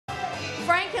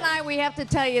I, we have to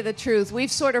tell you the truth.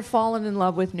 We've sort of fallen in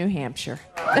love with New Hampshire.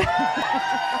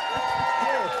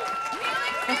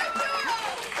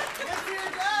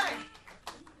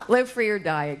 Live free or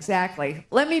die, exactly.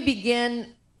 Let me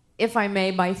begin, if I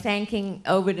may, by thanking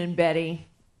Obed and Betty.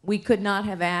 We could not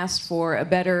have asked for a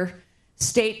better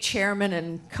state chairman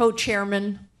and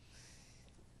co-chairman.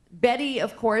 Betty,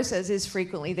 of course, as is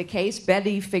frequently the case,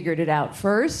 Betty figured it out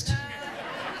first.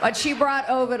 But she brought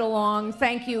Obed along.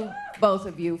 Thank you, both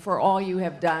of you, for all you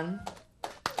have done.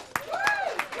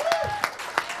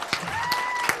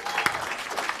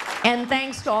 And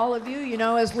thanks to all of you. You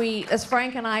know, as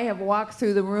Frank and I have walked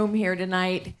through the room here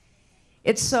tonight,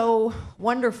 it's so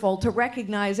wonderful to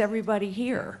recognize everybody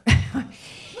here.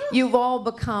 You've all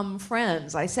become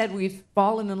friends. I said we've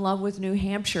fallen in love with New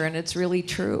Hampshire, and it's really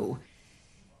true.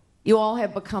 You all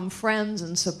have become friends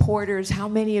and supporters. How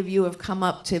many of you have come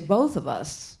up to both of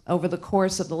us over the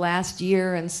course of the last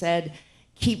year and said,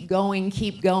 keep going,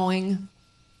 keep going?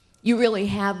 You really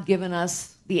have given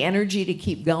us the energy to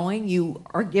keep going. You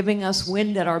are giving us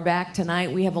wind at our back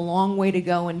tonight. We have a long way to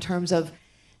go in terms of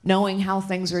knowing how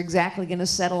things are exactly going to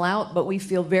settle out, but we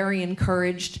feel very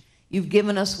encouraged. You've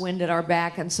given us wind at our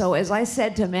back. And so, as I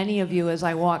said to many of you as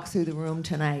I walk through the room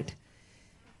tonight,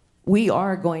 we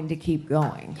are going to keep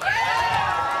going.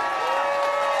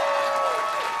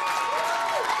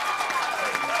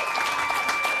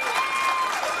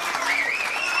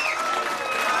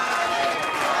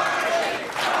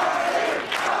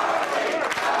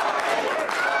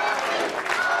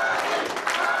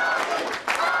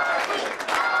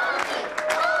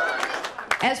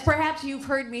 As perhaps you've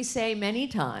heard me say many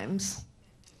times,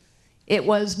 it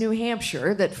was New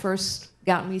Hampshire that first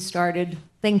got me started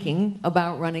thinking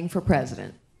about running for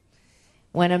president.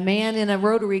 When a man in a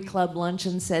Rotary Club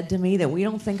luncheon said to me that we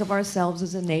don't think of ourselves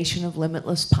as a nation of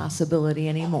limitless possibility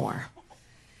anymore.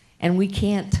 And we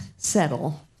can't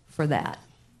settle for that.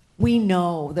 We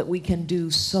know that we can do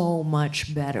so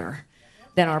much better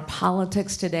than our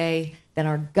politics today, than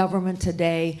our government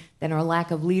today, than our lack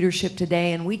of leadership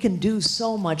today, and we can do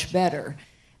so much better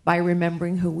by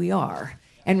remembering who we are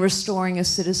and restoring a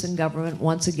citizen government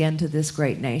once again to this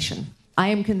great nation. I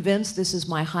am convinced this is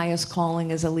my highest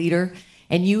calling as a leader,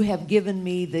 and you have given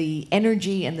me the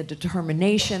energy and the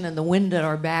determination and the wind at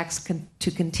our backs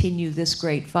to continue this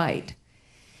great fight.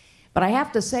 But I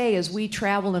have to say, as we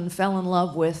traveled and fell in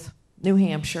love with New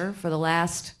Hampshire for the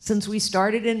since we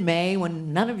started in May,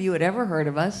 when none of you had ever heard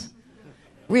of us,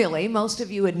 really, most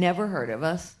of you had never heard of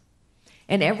us,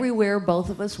 and everywhere both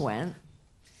of us went,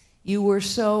 you were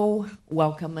so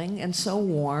welcoming and so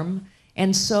warm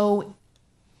and so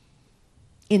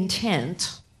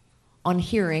intent on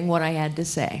hearing what I had to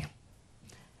say.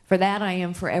 For that, I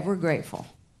am forever grateful.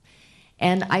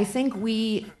 And I think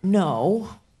we know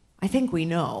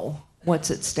what's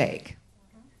at stake.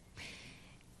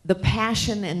 The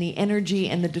passion and the energy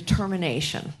and the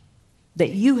determination that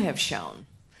you have shown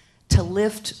to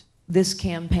lift this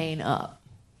campaign up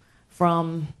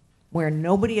from where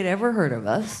nobody had ever heard of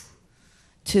us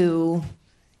to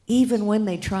even when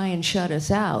they try and shut us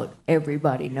out,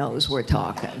 everybody knows we're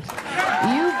talking.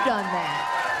 You've done that.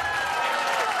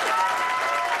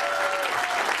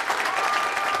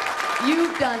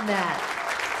 You've done that.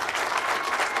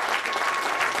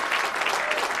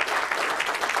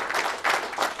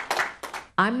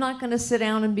 I'm not going to sit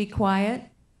down and be quiet,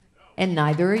 and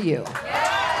neither are you.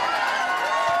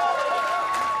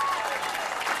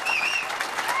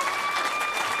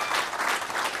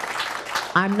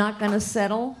 I'm not going to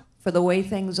settle for the way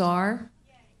things are,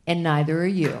 and neither are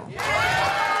you.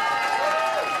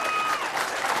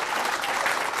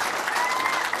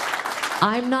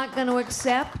 I'm not going to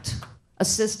accept a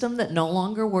system that no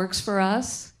longer works for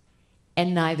us,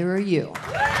 and neither are you.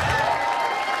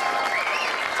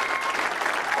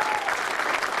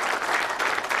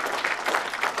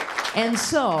 And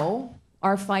so,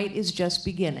 our fight is just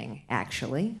beginning,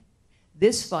 actually.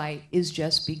 This fight is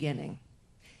just beginning.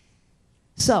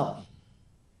 So,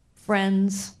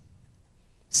 friends,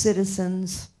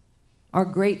 citizens, our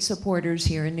great supporters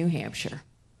here in New Hampshire,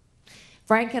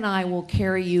 Frank and I will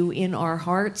carry you in our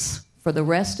hearts for the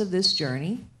rest of this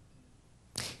journey.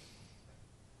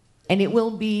 And it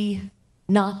will be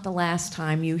not the last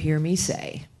time you hear me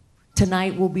say.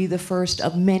 Tonight will be the first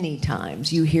of many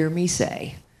times you hear me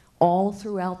say, all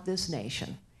throughout this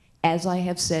nation, as I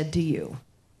have said to you,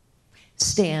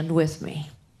 stand with me,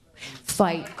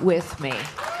 fight with me,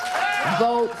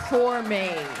 vote for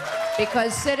me,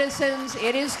 because citizens,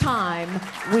 it is time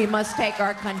we must take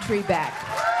our country back.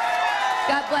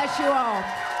 God bless you all.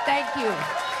 Thank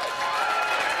you.